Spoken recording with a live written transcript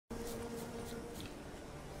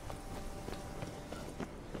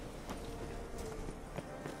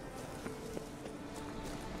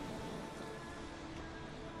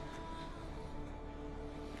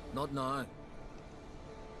not now.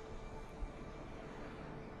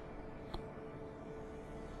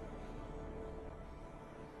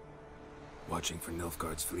 Watching for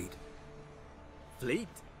Nilfgaard's fleet. Fleet?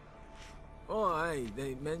 Oh, aye,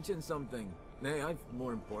 they mentioned something. Nay, I've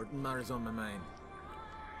more important matters on my mind.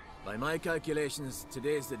 By my calculations,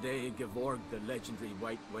 today's the day Gevorg, the legendary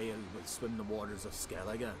white whale, will swim the waters of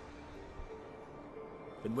Skellige.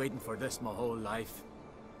 Been waiting for this my whole life.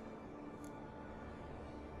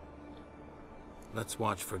 Let's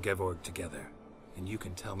watch for Gevorg together, and you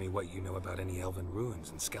can tell me what you know about any elven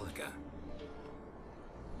ruins in Skellige.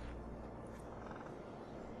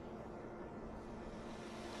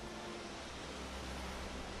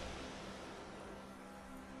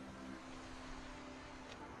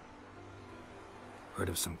 Heard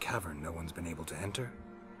of some cavern no one's been able to enter?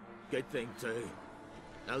 Good thing too.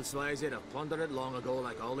 Elsewise they'd have plundered it long ago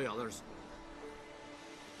like all the others.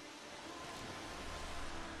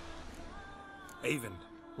 Avon.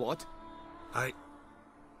 What? I...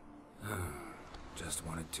 just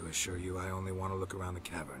wanted to assure you I only want to look around the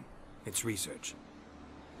cavern. It's research.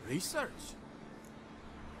 Research?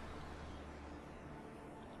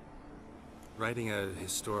 Writing a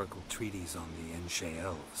historical treatise on the Enshe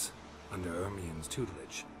elves, under Ermien's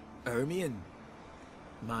tutelage. Ermien?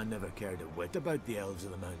 Man never cared a whit about the elves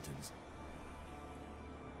of the mountains.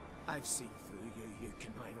 I've seen through you, you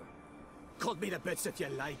conniver. Cut me to bits if you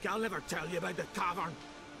like, I'll never tell you about the cavern.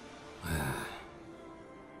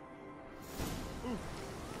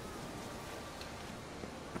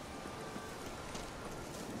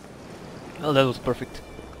 Well, that was perfect.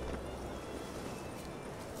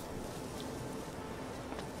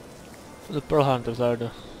 The Pearl Hunters are the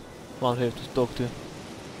ones we have to talk to.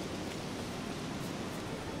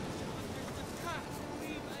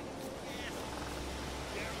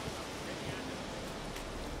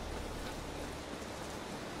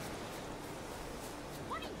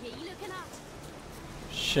 What are you looking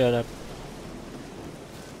at? Shut up.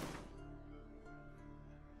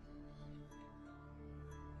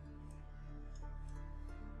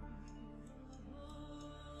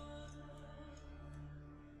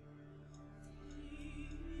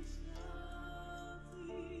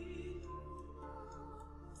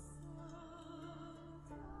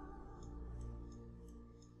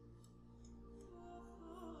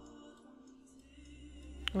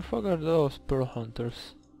 What the fuck are those Pearl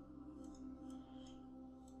Hunters?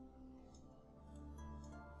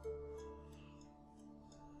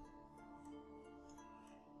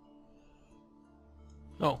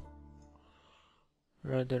 Oh.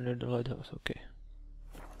 Right there near the lighthouse, okay.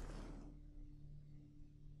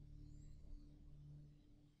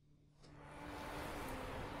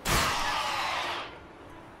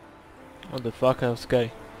 What the fuck, that was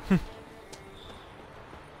scary.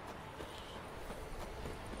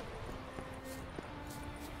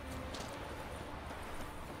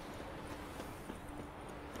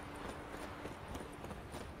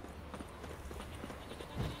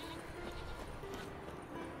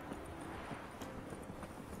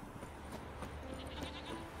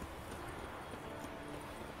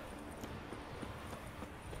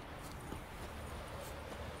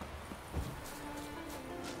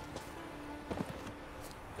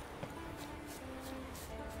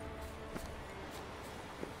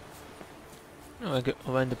 Oh,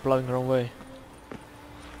 I went the plowing wrong way.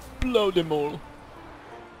 Plow them all!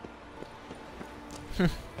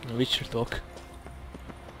 Witcher talk.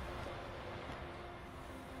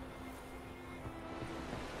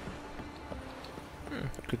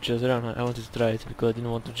 Could just run. I wanted to try it because I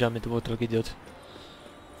didn't want to jump into water like idiot.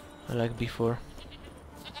 Like before.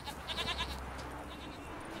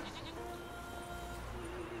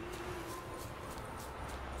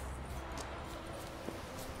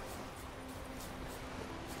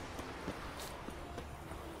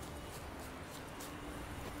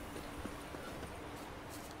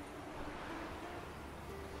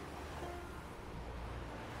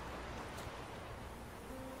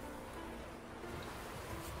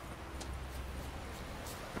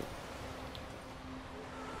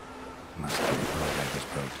 Must be the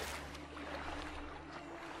Pearl boat.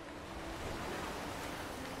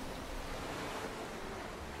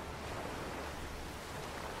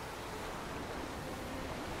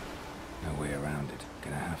 No way around it.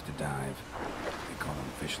 Gonna have to dive. They call them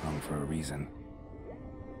fish lung for a reason.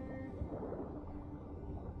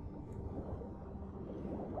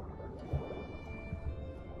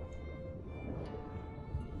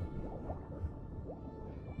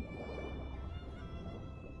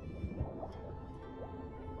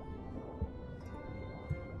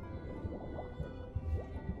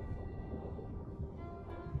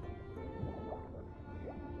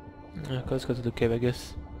 Okay, let's go to the cave, I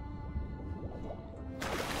guess.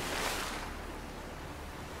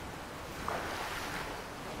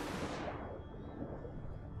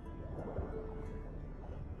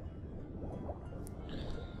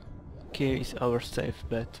 Cave is our safe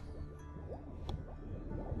bet.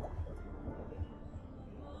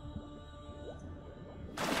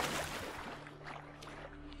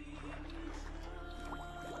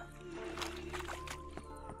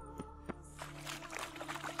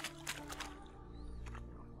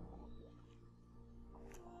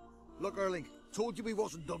 Look, Erling, told you we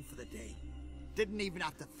wasn't done for the day. Didn't even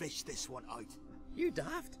have to fish this one out. You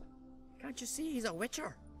daft? Can't you see he's a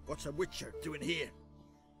witcher? What's a witcher doing here?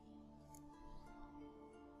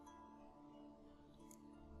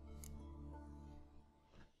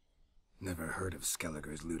 Never heard of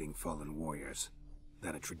Skelligers looting fallen warriors.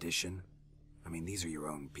 That a tradition? I mean, these are your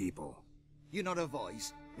own people. You not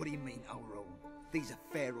advise? What do you mean, our own? These are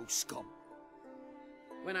Pharaoh scum.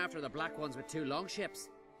 Went after the black ones with 2 longships.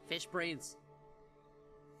 Fish brains.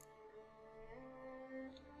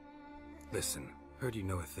 Listen, heard you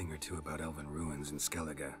know a thing or two about elven ruins in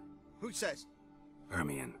Skellige. Who says?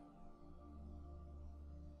 Ermion.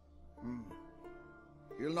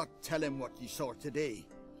 You'll not tell him what you saw today,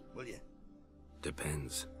 will you?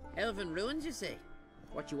 Depends. Elven ruins, you say?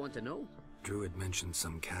 What you want to know? Druid mentioned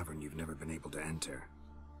some cavern you've never been able to enter.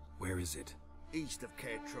 Where is it? East of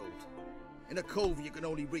Cairtrode. In a cove you can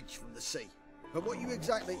only reach from the sea. But what you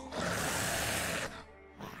exactly...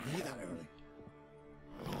 You hear that, Erling?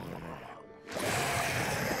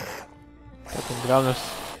 Fucking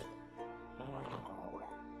drowners.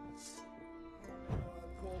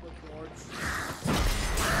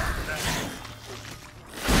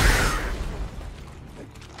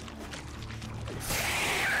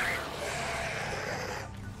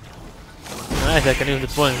 Nice, I can use the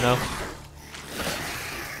point now.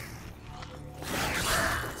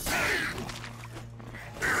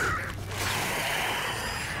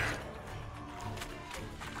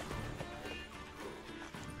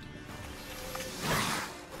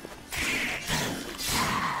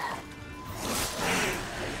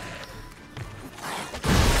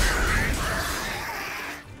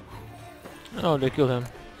 Oh, they killed him.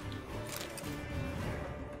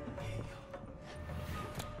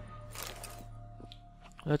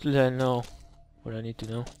 Little I know what I need to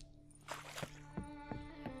know.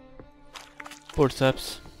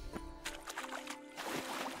 Forceps.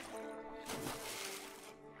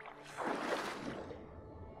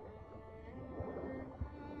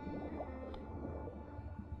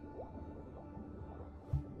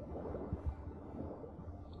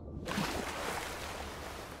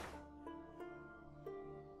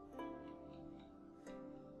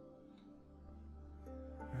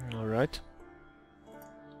 All right.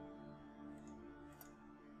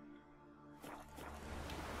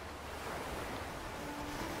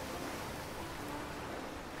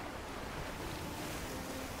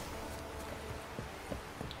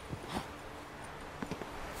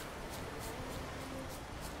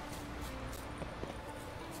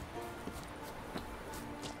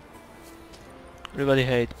 Everybody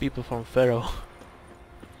hates people from Pharaoh.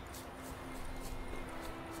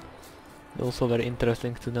 Also very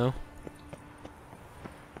interesting to know.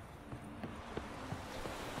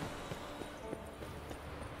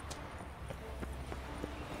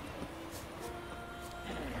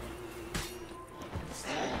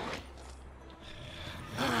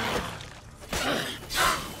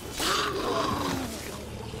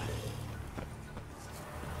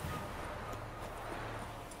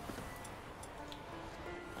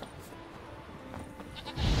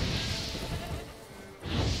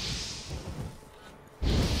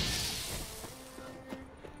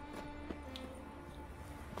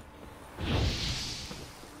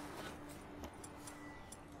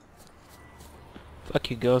 Fuck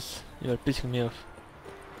you girls, you are pissing me off.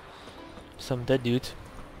 Some dead dude.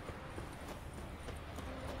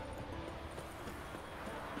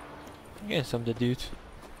 Yeah, some dead dude.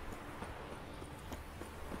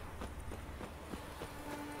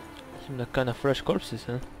 Some kind of fresh corpses,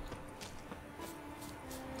 huh?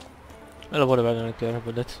 Well, whatever, I don't care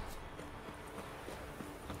about that.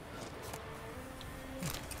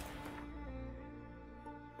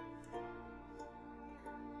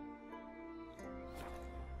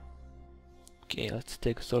 Okay, let's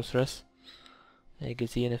take a sorceress. I can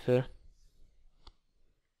see Yennefer.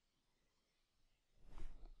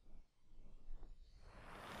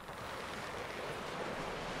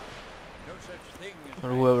 Or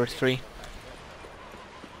whoever's free.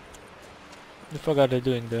 The fuck are they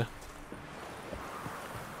doing there?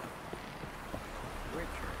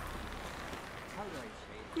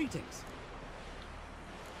 Greetings.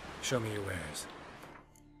 Show me your wares.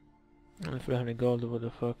 If we have any gold, what the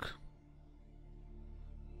fuck?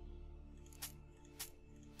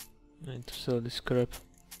 I need to sell this crap.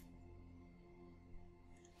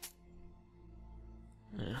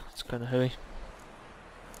 Yeah, it's kinda heavy.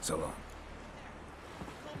 So long.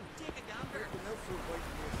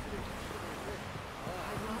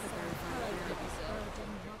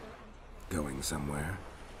 Going somewhere?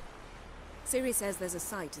 Ciri says there's a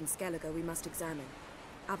site in Skellige we must examine.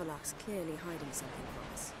 Avalok's clearly hiding something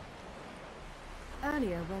from us.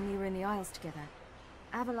 Earlier, when we were in the Isles together,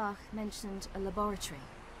 Avalok mentioned a laboratory.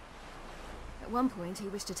 At one point, he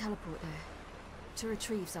wished to teleport there, to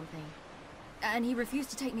retrieve something. And he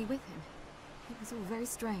refused to take me with him. It was all very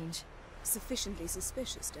strange. Sufficiently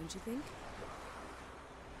suspicious, don't you think?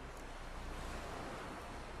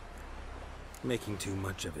 Making too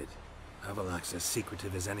much of it. Avalok's as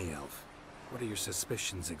secretive as any elf. What are your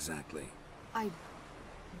suspicions exactly? I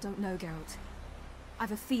don't know, Geralt.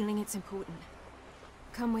 I've a feeling it's important.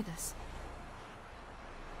 Come with us.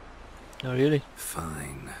 Oh, really?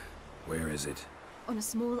 Fine. Where is it? On a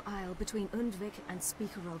small isle between Undvik and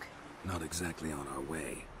Speakerog. Not exactly on our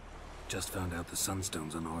way. Just found out the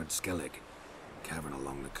sunstones on Ard Skellig. Cavern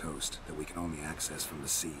along the coast that we can only access from the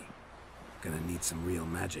sea. Gonna need some real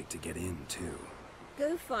magic to get in, too.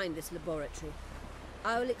 Go find this laboratory.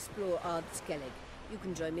 I'll explore Ard Skellig. You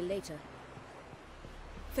can join me later.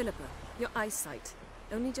 Philippa, your eyesight.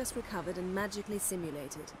 Only just recovered and magically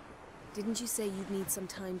simulated. Didn't you say you'd need some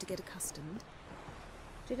time to get accustomed?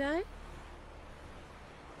 Did I?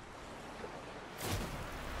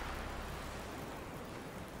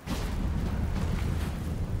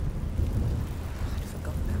 I'd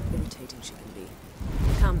forgotten how irritating she can be.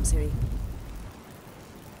 Come, Ciri.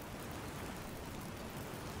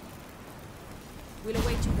 We'll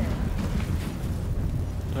await you there.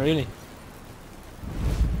 Oh, really?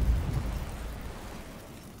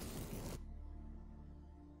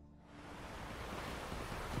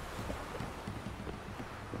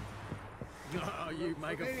 Oh, you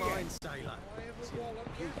make a fine sailor.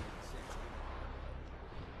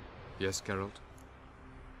 Yes, Geralt?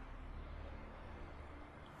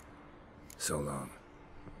 So long.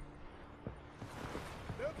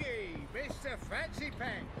 Looky, Mr. Fancy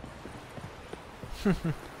Pants. He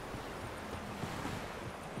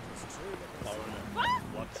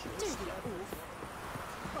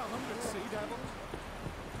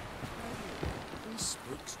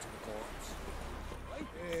speaks to the corpse.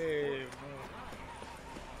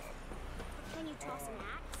 Can you toss an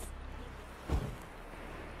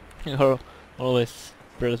axe? Or always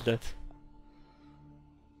press that.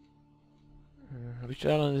 Which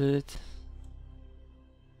island is it?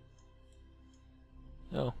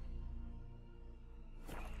 Oh.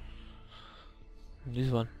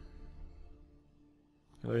 This one.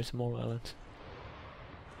 Very small island.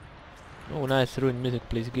 Oh, nice ruined music,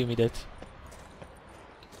 please give me that.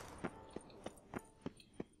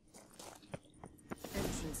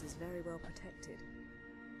 Entrance is very well protected.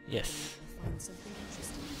 Yes. We'll find something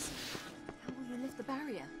interesting. How will you lift the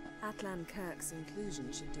barrier? Atlan Kirk's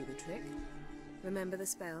inclusion should do the trick. Remember the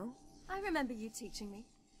spell? I remember you teaching me.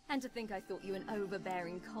 And to think I thought you an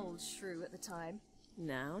overbearing cold shrew at the time.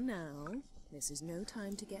 Now, now. This is no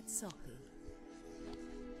time to get soppy.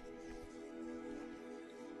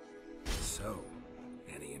 So,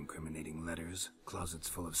 any incriminating letters? Closets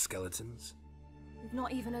full of skeletons? We've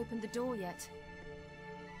not even opened the door yet.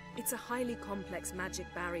 It's a highly complex magic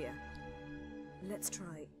barrier. Let's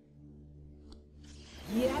try.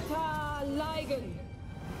 Yata Ligen!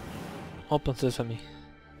 Open sesame.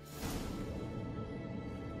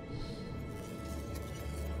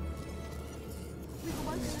 We've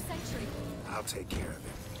awoken the sentry. I'll take care of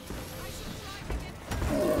it.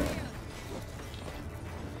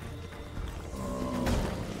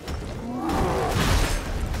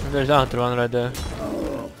 And there's another one right there.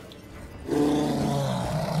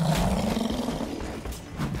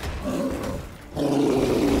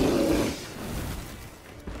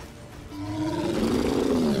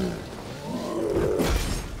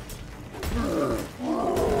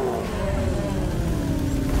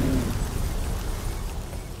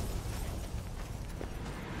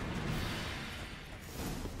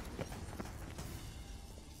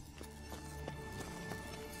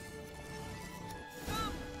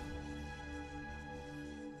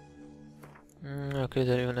 Okay, is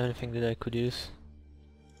there even anything that I could use?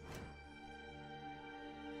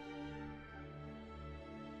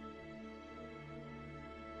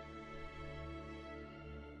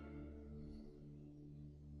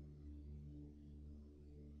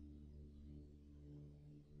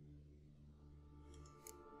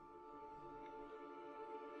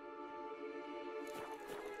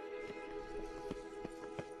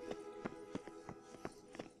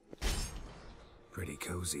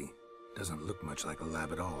 cozy. Doesn't look much like a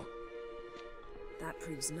lab at all. That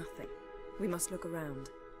proves nothing. We must look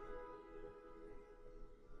around.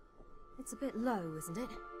 It's a bit low, isn't it?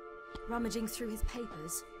 Rummaging through his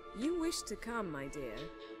papers. You wish to come, my dear.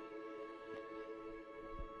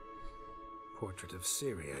 Portrait of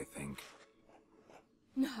Ciri, I think.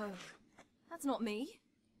 No, that's not me.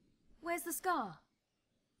 Where's the scar?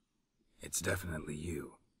 It's definitely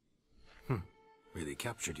you. Really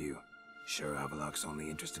captured you. Sure Avallac'h's only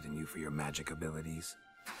interested in you for your magic abilities?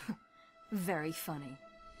 Very funny.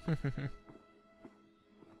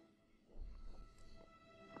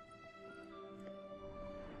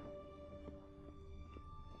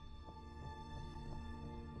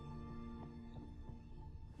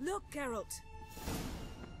 Look, Geralt!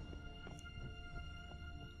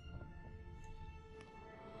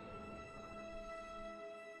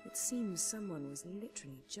 It seems someone was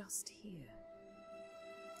literally just here.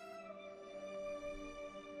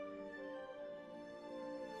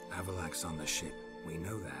 Avallac'h's on the ship. We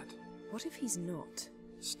know that. What if he's not?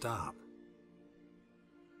 Stop.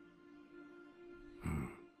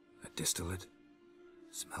 A distillate?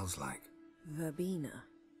 Smells like... Verbena.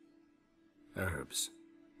 herbs.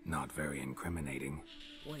 Not very incriminating.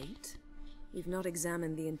 Wait. We've not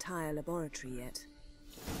examined the entire laboratory yet.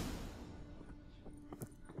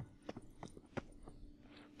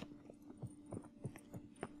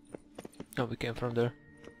 Oh, we came from there.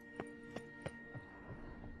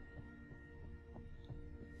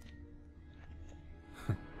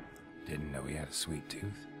 Didn't know he had a sweet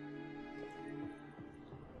tooth.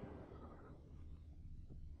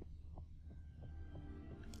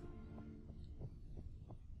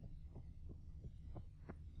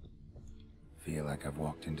 Feel like I've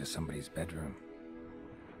walked into somebody's bedroom.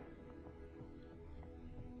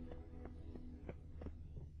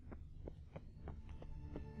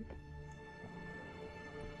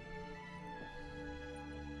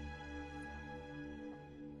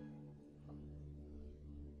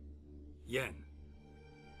 Yen.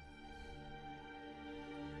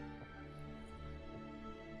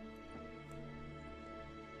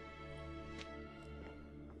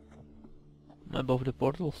 Above the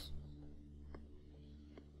portals.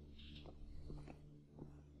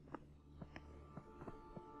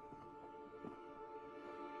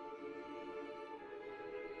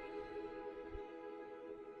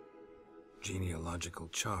 Genealogical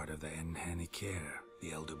chart of the Enhanikir,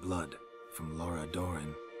 the Elder Blood, from Laura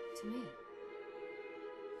Doran. To me.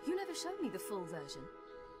 You never showed me the full version.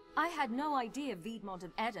 I had no idea Viedmont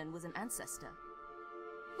of Eden was an ancestor.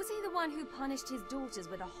 Was he the one who punished his daughters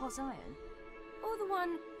with a hot iron? Or the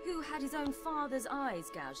one who had his own father's eyes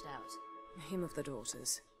gouged out? Him of the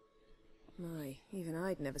daughters. My, even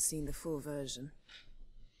I'd never seen the full version.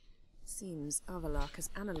 Seems Avallac'h has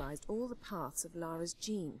analyzed all the parts of Lara's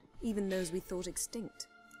gene, even those we thought extinct.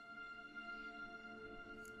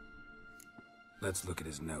 Let's look at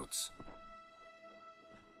his notes.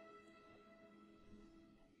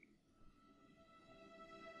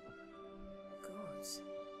 Gods,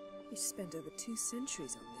 he spent over 2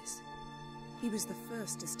 centuries on this. He was the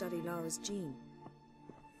first to study Lara's gene.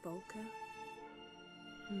 Volker?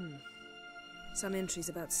 Some entries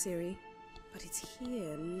about Ciri, but it's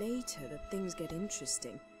here later that things get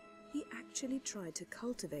interesting. He actually tried to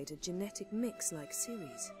cultivate a genetic mix like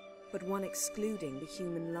Ciri's, but one excluding the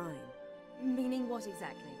human line. Meaning what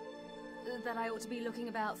exactly? That I ought to be looking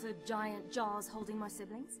about for giant jars holding my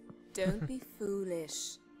siblings? Don't be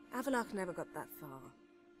foolish. Avallac'h never got that far.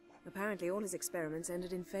 Apparently all his experiments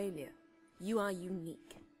ended in failure. You are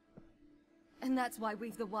unique. And that's why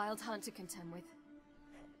we've the Wild Hunt to contend with.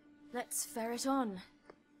 Let's ferret on.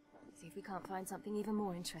 See if we can't find something even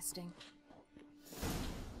more interesting.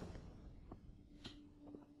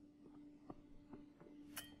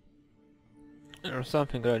 There's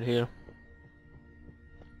something right here.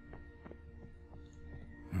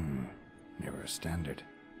 Mirror standard.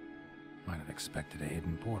 Might have expected a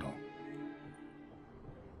hidden portal.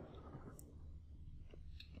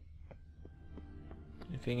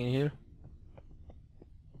 Anything in here?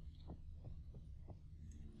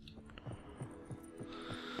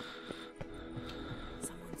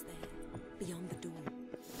 Someone's there, beyond the door.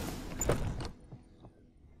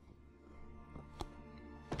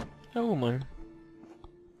 A woman.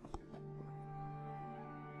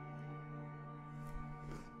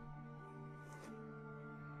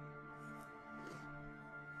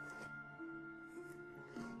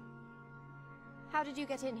 How did you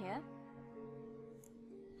get in here?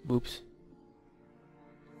 Oops.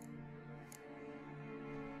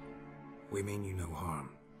 We mean you no harm.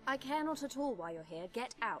 I care not at all why you're here.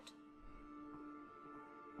 Get out.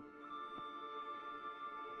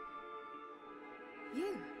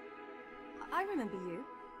 You? I remember you.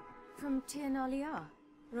 From Tir na Liar.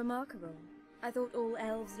 Remarkable. I thought all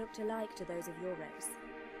elves looked alike to those of your race.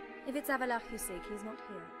 If it's Avalach you seek, he's not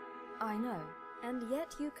here. I know. And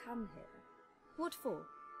yet you come here. What for?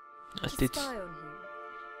 I To did. spy on him.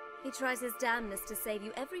 He tries his damnedest to save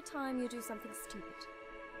you every time you do something stupid.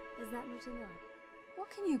 Is that not enough?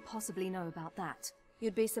 What can you possibly know about that?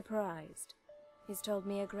 You'd be surprised. He's told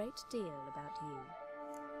me a great deal about you.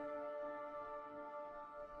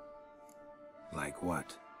 Like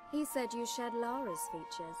what? He said you shared Lara's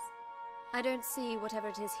features. I don't see whatever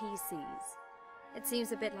it is he sees. It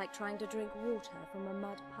seems a bit like trying to drink water from a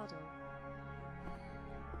mud puddle.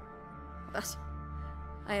 But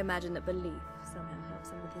I imagine that belief somehow helps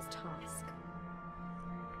him with his task.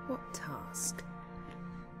 What task?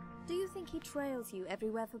 Do you think he trails you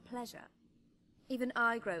everywhere for pleasure? Even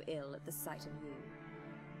I grow ill at the sight of you.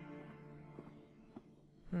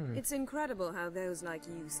 It's incredible how those like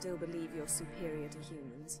you still believe you're superior to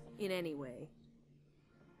humans, in any way.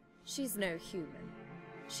 She's no human.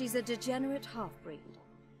 She's a degenerate half-breed.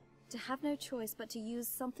 To have no choice but to use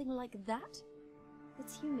something like that?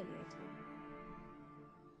 It's humiliating.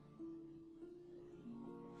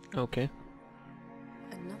 Okay.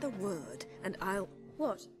 Another word, and I'll...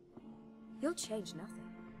 What? You'll change nothing.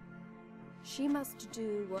 She must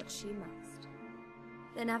do what she must.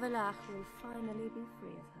 Then Avalach will finally be free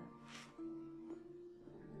of her.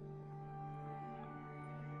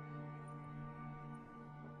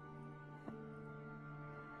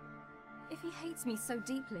 If he hates me so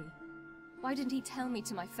deeply, why didn't he tell me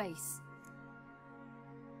to my face?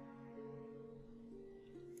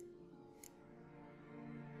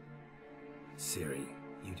 Ciri,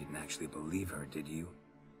 you didn't actually believe her, did you?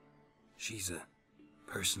 She's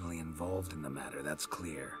personally involved in the matter, that's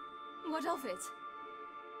clear. What of it?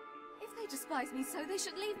 If they despise me so, they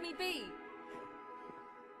should leave me be.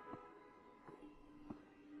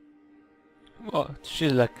 What?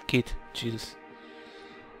 She's like a kid. Jesus.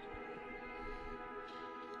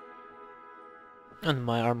 And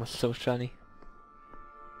my armor's so shiny.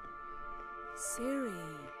 Ciri.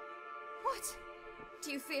 What?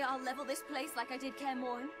 Do you fear I'll level this place like I did Kaer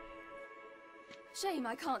Morhen? Shame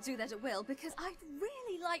I can't do that at will, because I'd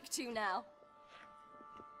really like to now.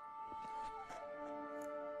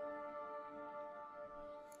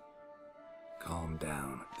 Calm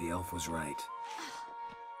down. The elf was right.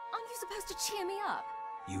 Aren't you supposed to cheer me up?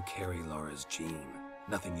 You carry Laura's gene.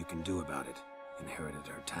 Nothing you can do about it. Inherited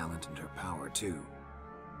her talent and her power, too.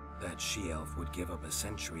 That she-elf would give up a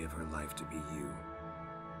century of her life to be you.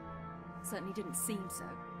 Certainly didn't seem so.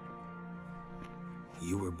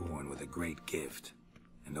 You were born with a great gift,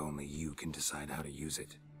 and only you can decide how to use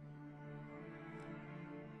it.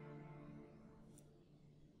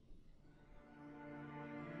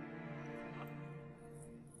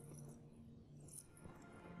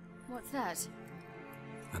 What's that?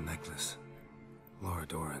 A necklace. Laura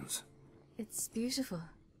Doran's. It's beautiful,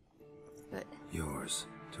 but... Yours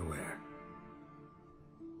to wear.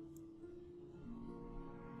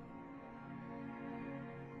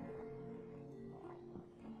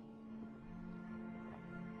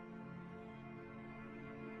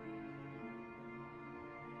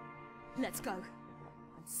 Let's go.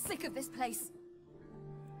 I'm sick of this place.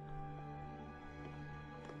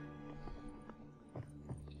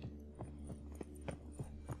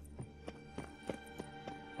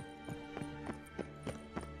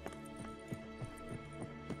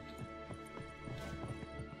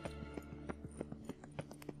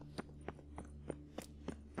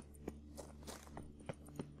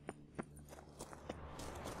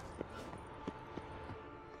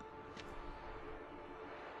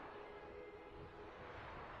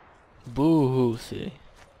 Boo-hoo, see.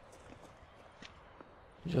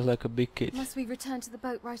 Just like a big kid. Must we return to the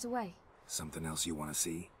boat right away? Something else you want to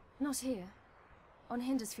see? Not here. On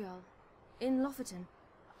Hindersfjall. In Lofoten.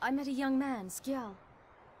 I met a young man, Skjal.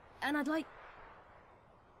 And I'd like...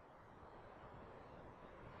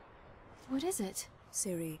 What is it?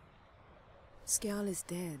 Ciri, Skjal is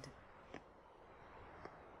dead.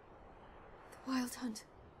 The Wild Hunt.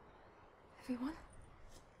 Everyone?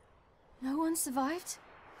 No one survived?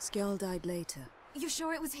 Skjal died later. You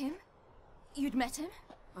sure it was him? You'd met him?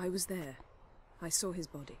 I was there. I saw his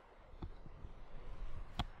body.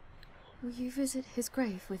 Will you visit his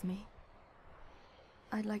grave with me?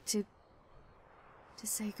 I'd like to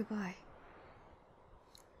say goodbye.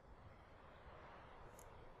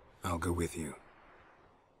 I'll go with you.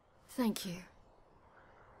 Thank you.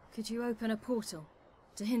 Could you open a portal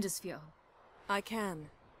to Hindersfjall? I can.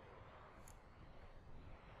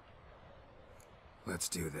 Let's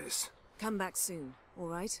do this. Come back soon, all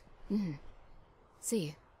right? See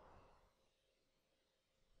you.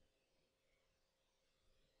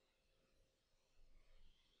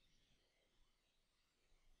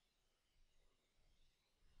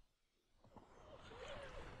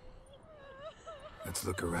 Let's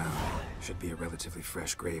look around. Should be a relatively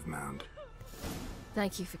fresh grave mound.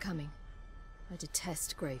 Thank you for coming. I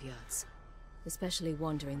detest graveyards, especially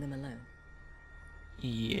wandering them alone.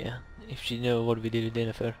 Yeah, if she knew what we did with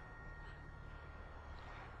Jennifer.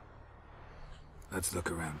 Let's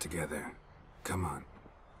look around together. Come on.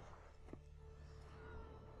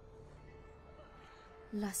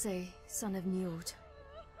 Lasse, son of Njord.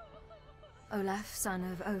 Olaf, son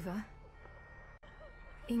of Over.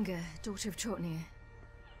 Inga, daughter of Trotnir.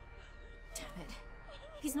 Damn it.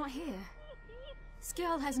 He's not here.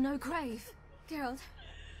 Skjall has no grave. Geralt,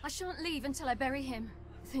 I shan't leave until I bury him.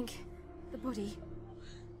 Think, the body.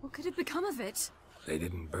 What could have become of it? They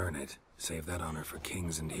didn't burn it. Save that honor for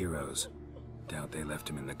kings and heroes. Doubt they left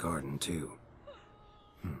him in the garden, too.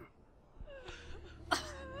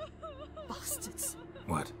 Bastards.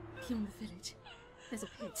 What? Beyond the village, there's a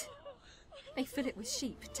pit. They fill it with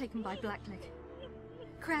sheep taken by Blackleg.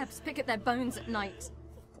 Crabs pick at their bones at night.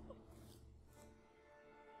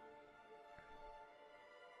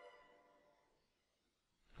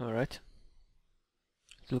 Alright.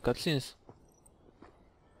 Let's look at scenes.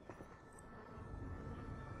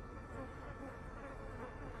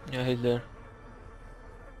 Yeah, he's there.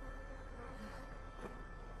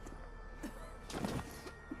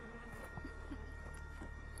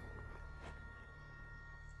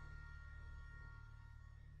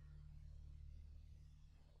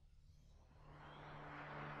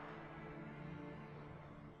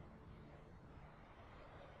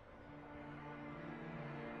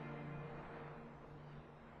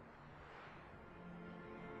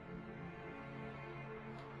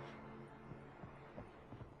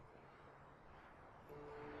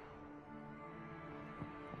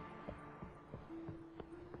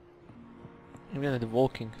 Even at the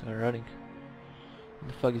walking or running. What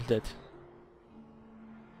the fuck is that?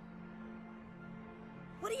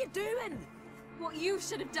 What are you doing? What you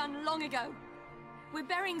should have done long ago. We're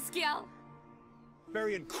burying Skjall.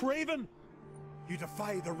 Burying Craven? You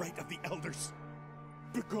defy the right of the elders.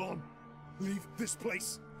 Begone. Leave this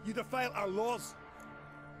place. You defile our laws.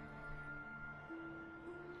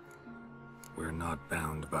 We're not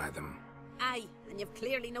bound by them. Aye, and you've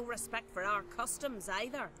clearly no respect for our customs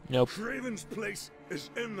either. Nope. Craven's place is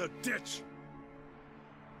in the ditch.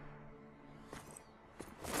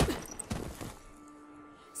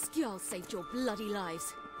 Skjall saved your bloody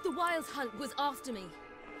lives. The Wild Hunt was after me.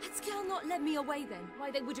 Had Skjall not led me away then, why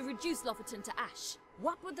they would have reduced Lofoten to ash.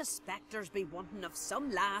 What would the spectres be wanting of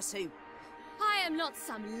some lass who... I am not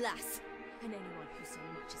some lass, and anyone who so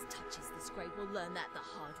much as touches this grave will learn that the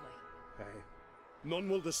hard way. Aye. None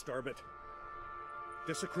will disturb it.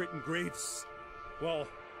 Desecrating graves, well,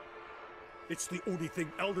 it's the only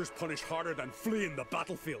thing elders punish harder than fleeing the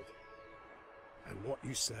battlefield. And what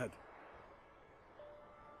you said,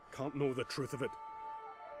 can't know the truth of it.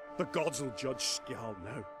 The gods will judge Skjall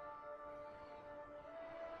now.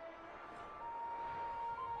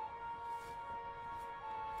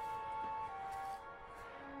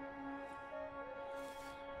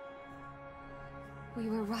 We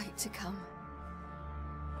were right to come.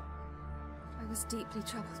 I was deeply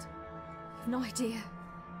troubled. You've no idea.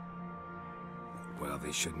 Well,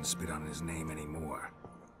 they shouldn't spit on his name anymore.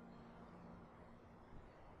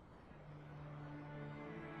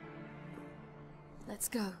 Let's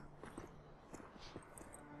go.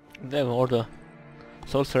 Damn, all the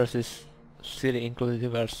sorceresses, city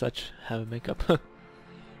inclusive as such, have makeup.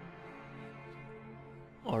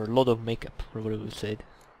 Or a lot of makeup, or whatever we said.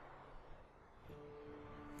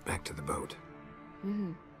 Back to the boat.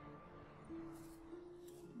 Mm-hmm.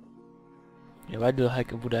 Yeah, why the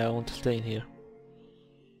heck would I want to stay in here?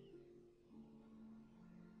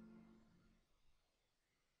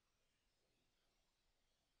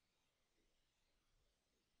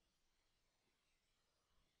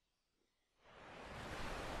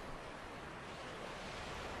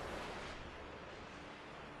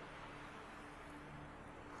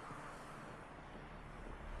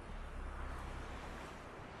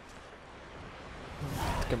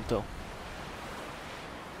 Kan tå.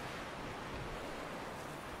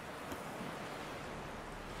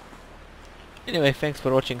 Anyway, thanks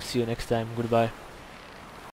for watching, see you next time, goodbye.